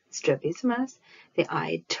strabismus. The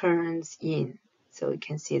eye turns in, so you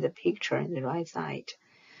can see the picture on the right side,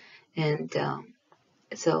 and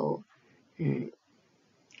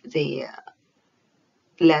the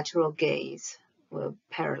lateral gaze will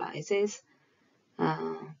paralyzes,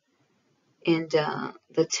 and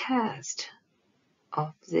the test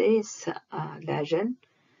of this lesion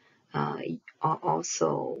are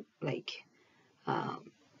also like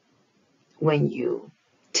when you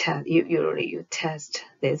usually test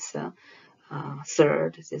this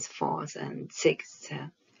 3rd, this 4th, and 6th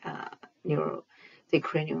the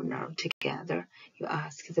cranial nerve together. You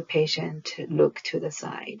ask the patient to look to the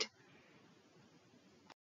side.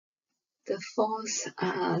 The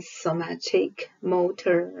 4th somatic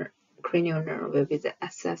motor cranial nerve will be the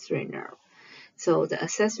accessory nerve. So the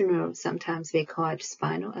accessory nerve, sometimes we call it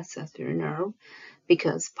spinal accessory nerve,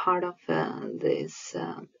 because part of this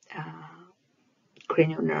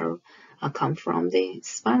cranial nerve come from the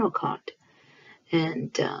spinal cord.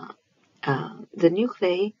 And the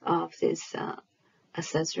nuclei of this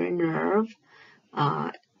accessory nerve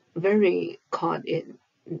are very caught in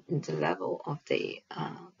the level of the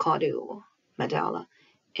caudal medulla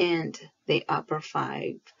and the upper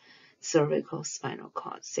 5 cervical spinal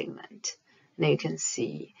cord segment. Now you can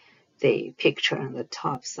see the picture on the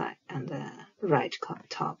top side and the right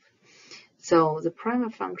top. So the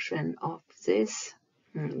primary function of this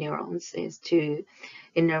neurons is to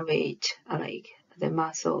innervate like the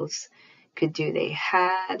muscles, could do the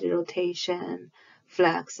head rotation,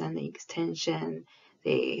 flex and extension,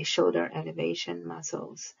 the shoulder elevation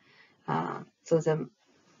muscles. So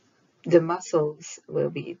the muscles will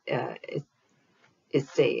be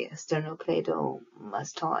it's the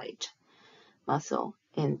sternocleidomastoid muscle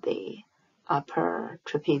in the upper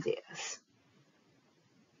trapezius.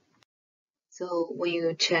 So when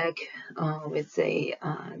you check with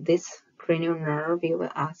this cranial nerve, you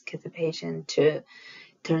will ask the patient to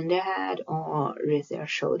turn their head or raise their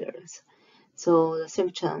shoulders. So the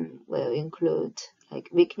symptom will include like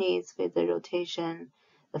weakness with the rotation,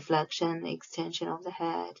 the flexion, extension of the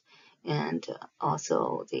head, and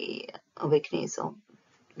also the weakness of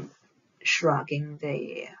shrugging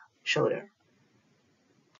the shoulder.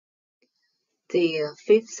 The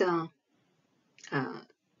 5th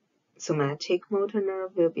somatic motor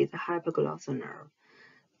nerve will be the hypoglossal nerve.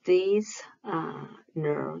 These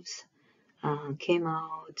nerves came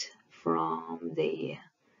out from the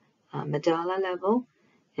medulla level,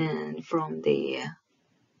 and from the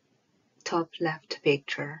top left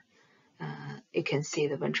picture you can see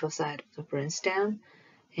the ventral side of the brainstem,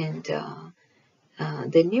 and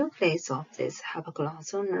the nucleus of this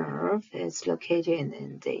hypoglossal nerve is located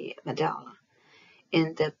in the medulla,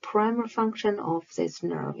 and the primary function of this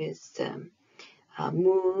nerve is to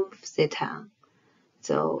move the tongue,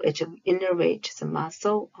 so it innervates the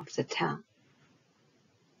muscle of the tongue.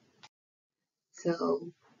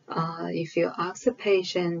 So if you ask the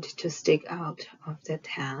patient to stick out of the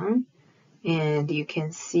tongue, and you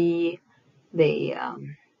can see the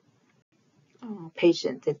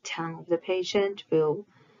the tongue of the patient will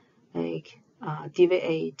like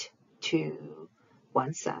deviate to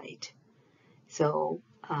one side. So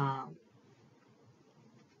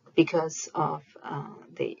because of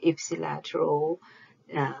the ipsilateral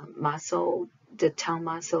muscle, the tongue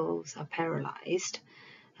muscles are paralyzed.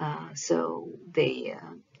 So the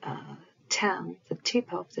tongue, the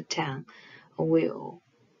tip of the tongue will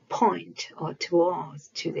point or towards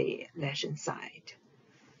to the lesion side.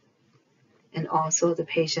 And also the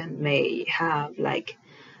patient may have like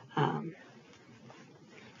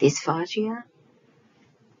dysphagia.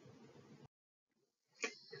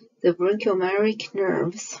 The bronchomeric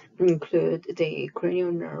nerves include the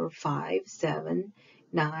cranial nerve 5, 7,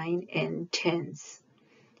 9, and 10,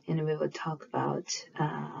 and we will talk about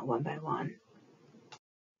one by one.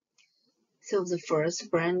 So the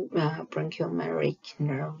first bronchomeric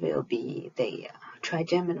nerve will be the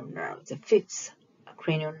trigeminal nerve, the fifth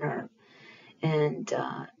cranial nerve. And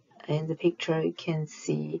in the picture, you can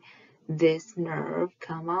see this nerve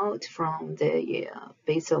come out from the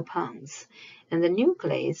basal pons, and the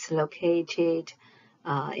nuclei is located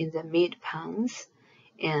in the mid pons,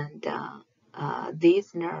 and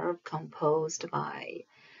this nerve composed by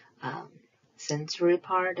sensory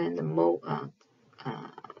part and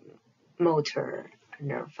motor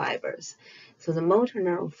nerve fibers. So the motor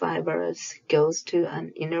nerve fibers goes to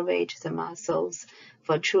and innervate the muscles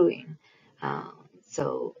for chewing.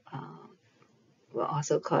 We'll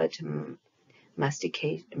also call it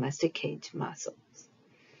masticate muscles.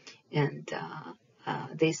 And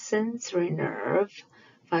the sensory nerve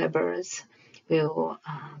fibers will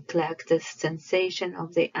collect the sensation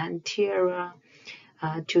of the anterior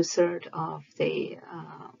two-thirds of the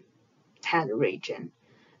head region.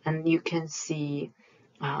 And you can see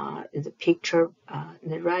in the picture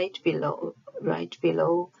right below,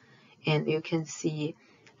 and you can see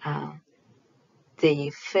the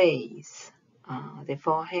face, the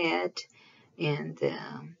forehead, and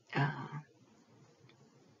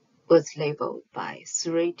was labeled by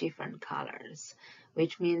 3 different colors,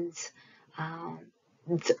 which means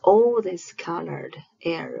all this colored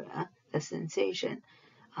area, the sensation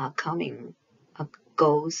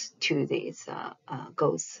goes to this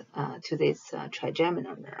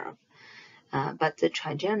trigeminal nerve. But the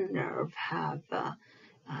trigeminal nerve have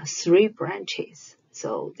 3 branches,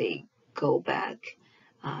 so they go back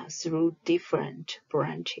through different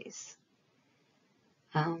branches.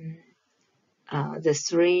 The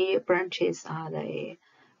 3 branches are the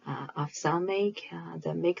ophthalmic,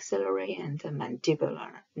 the maxillary, and the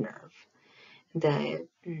mandibular nerve. The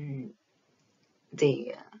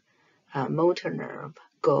motor nerve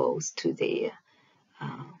goes to the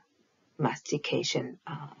mastication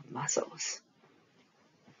muscles.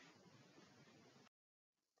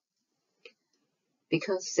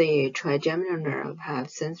 Because the trigeminal nerve have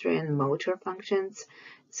sensory and motor functions,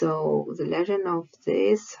 so the lesion of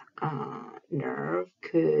this nerve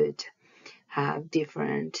could have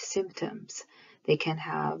different symptoms. They can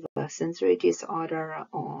have a sensory disorder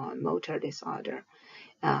or motor disorder.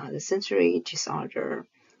 The sensory disorder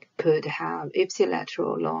could have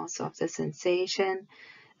ipsilateral loss of the sensation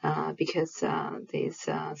because these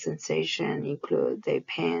sensation include the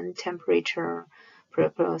pain, temperature,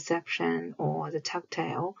 proprioception, or the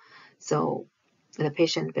tactile. So the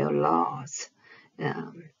patient will lose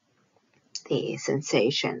the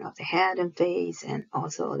sensation of the head and face, and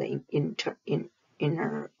also the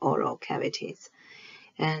inner oral cavities.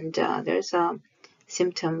 And there's a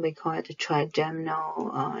symptom we call it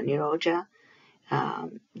trigeminal neuralgia.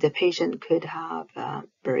 The patient could have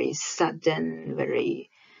very sudden, very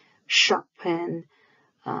sharp pain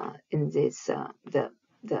in this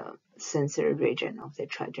the sensory region of the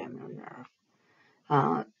trigeminal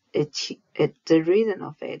nerve. The reason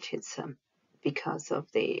of it is because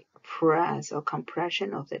of the press or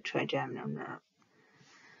compression of the trigeminal nerve.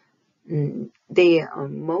 The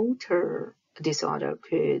motor disorder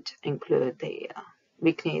could include the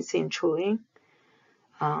weakness in chewing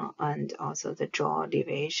and also the jaw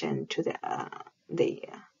deviation to the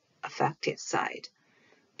affected side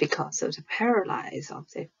because of the paralysis of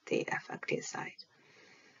the affected side.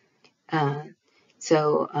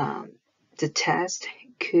 The test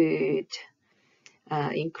could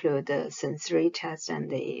include the sensory test and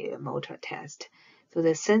the motor test. So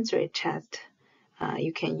the sensory test,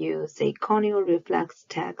 you can use the corneal reflex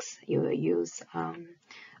test. You will use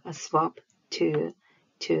a swab to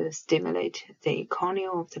stimulate the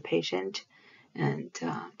cornea of the patient and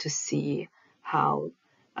to see how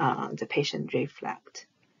the patient reflects.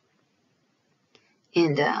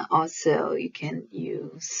 And also you can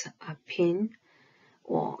use a pin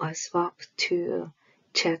or a swab to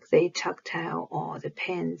check the tactile or the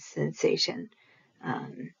pain sensation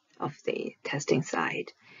of the testing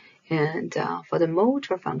side. And for the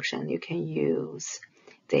motor function, you can use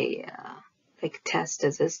the test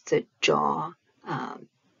the jaw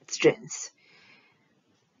strength.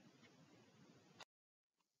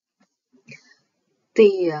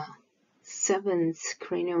 The 7th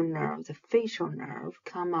cranial nerve, the facial nerve,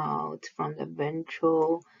 come out from the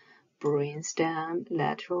ventral brainstem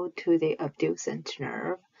lateral to the abducent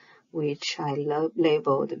nerve, which I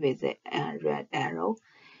labeled with a red arrow,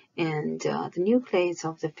 and the nucleus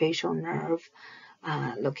of the facial nerve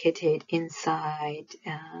located inside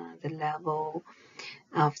the level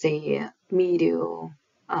of the medial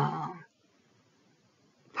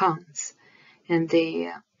pons. And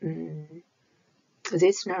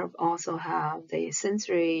this nerve also have the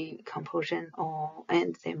sensory compulsion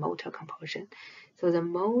and the motor compulsion. So the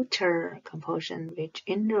motor compulsion which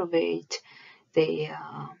innervate the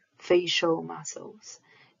facial muscles.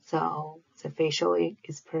 So the facial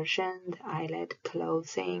expression, the eyelid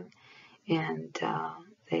closing, and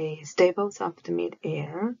the staples of the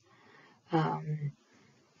mid-ear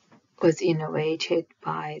was innervated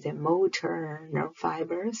by the motor nerve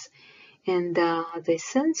fibers. And the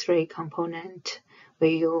sensory component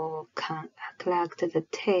will collect the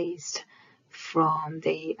taste from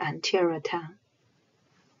the anterior tongue.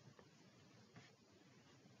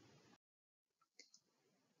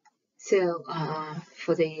 So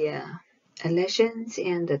for the lesions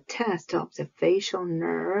and the test of the facial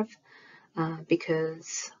nerve,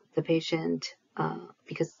 because the patient,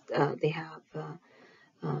 because they have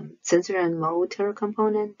sensory and motor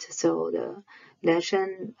component, so the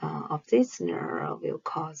lesion of this nerve will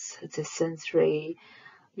cause the sensory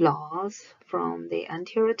loss from the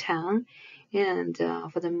anterior tongue, and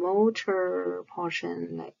for the motor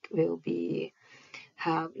portion, the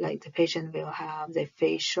patient will have the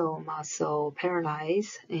facial muscle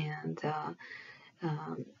paralyzed, and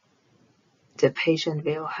the patient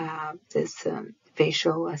will have this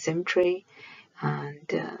facial asymmetry, and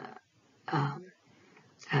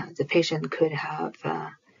the patient could have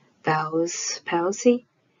Bell's palsy,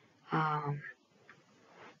 and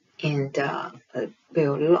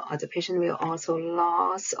the patient will also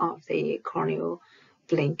loss of the corneal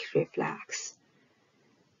blink reflex.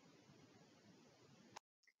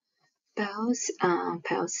 Bell's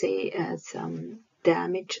palsy is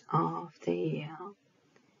damage of the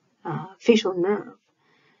facial nerve,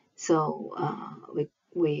 so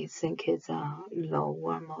we think it's a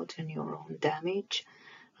lower motor neuron damage.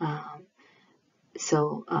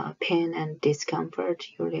 So pain and discomfort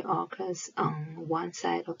usually occurs on one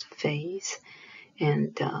side of the face,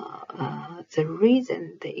 and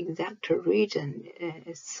the exact reason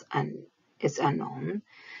is unknown.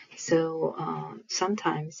 So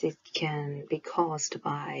sometimes it can be caused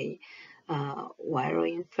by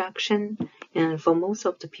viral infection, and for most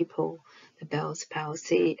of the people, the Bell's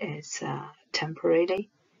palsy is temporary.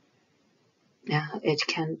 It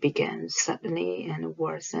can begin suddenly and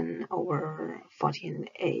worsen over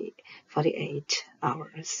 48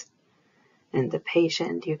 hours. And the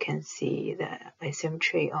patient, you can see the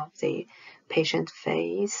asymmetry of the patient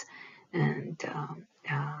face, and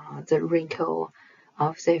the wrinkle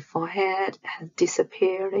of the forehead has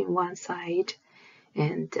disappeared in one side,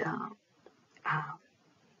 and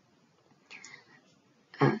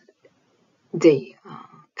the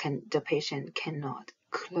patient cannot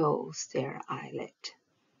close their eyelid.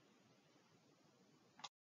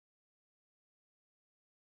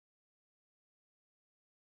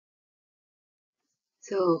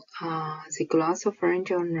 So the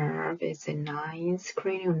glossopharyngeal nerve is the ninth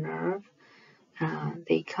cranial nerve.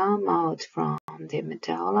 They come out from the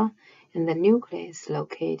medulla, and the nucleus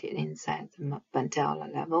located inside the medulla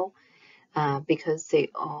level, because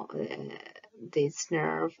this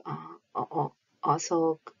nerve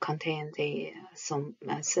also contain some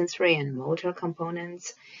sensory and motor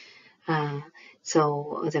components.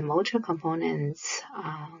 So the motor components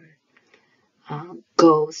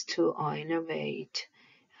goes to or innervate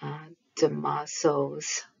the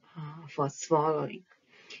muscles for swallowing,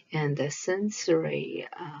 and the sensory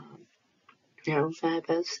nerve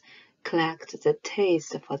fibers collect the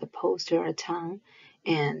taste for the posterior tongue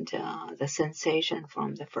and the sensation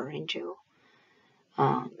from the pharyngeal.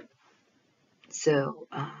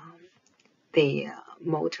 The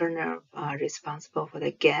motor nerve are responsible for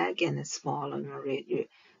the gag and the swallowing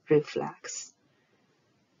reflex.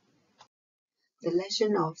 The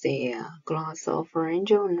lesion of the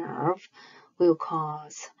glossopharyngeal nerve will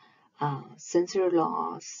cause sensory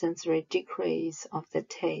loss, sensory decrease of the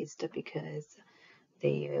taste, because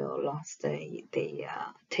they will lose the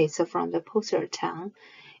taste from the posterior tongue,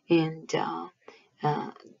 and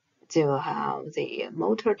they will have the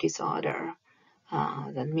motor disorder.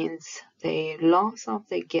 That means the loss of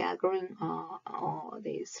the gagging or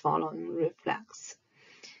the swallowing reflex.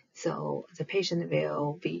 So the patient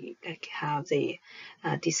will have the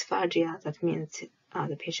dysphagia. That means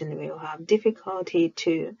the patient will have difficulty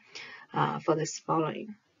for the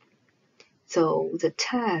swallowing. So the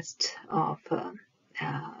test of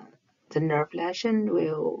the nerve lesion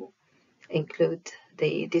will include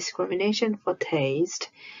the discrimination for taste,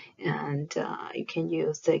 and you can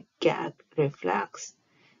use the gag reflex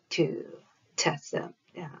to test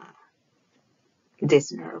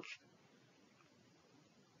this nerve.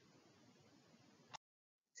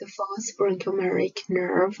 The fourth bronchomeric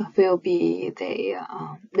nerve will be the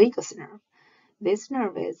vagus nerve. This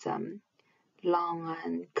nerve is long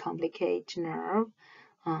and complicated nerve.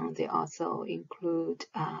 They also include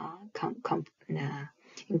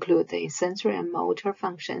the sensory and motor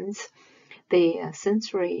functions. The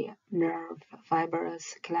sensory nerve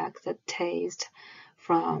fibers collect the taste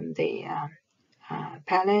from the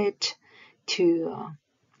palate to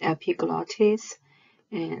epiglottis,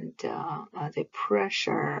 and the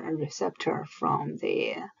pressure receptor from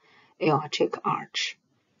the aortic arch.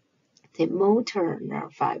 The motor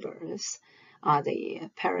nerve fibers are the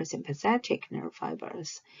parasympathetic nerve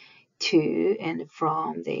fibers to and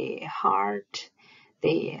from the heart,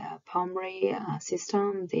 the pulmonary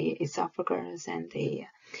system, the esophagus, and the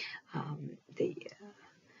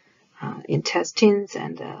intestines,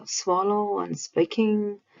 and swallow and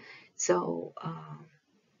speaking. So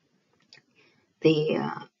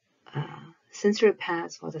the sensory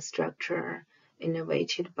paths for the structure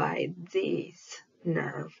innervated by this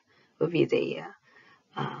nerve will be the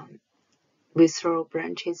visceral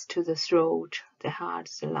branches to the throat, the heart,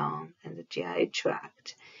 the lung, and the GI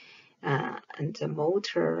tract. And the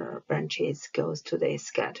motor branches goes to the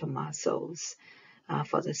skeletal muscles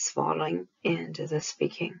for the swallowing and the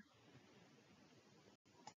speaking.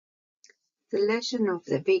 The lesion of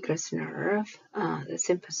the vagus nerve, the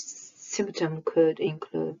symptom could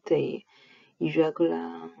include the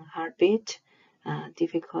irregular heartbeat,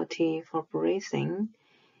 difficulty for breathing,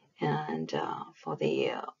 and for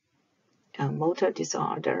the motor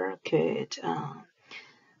disorder,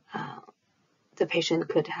 the patient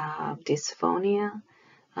could have dysphonia,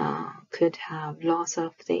 could have loss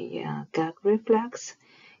of the gag reflex,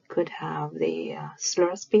 could have the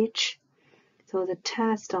slur speech. So the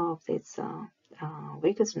test of this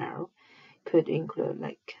vagus nerve could include,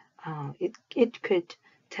 like, it could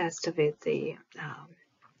test with the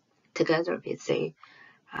together with the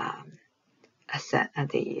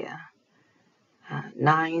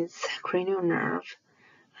ninth cranial nerve,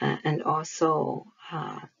 and also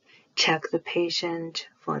check the patient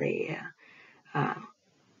for the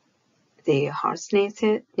harshness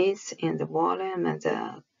and the volume and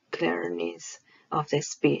the clearness of the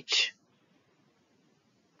speech.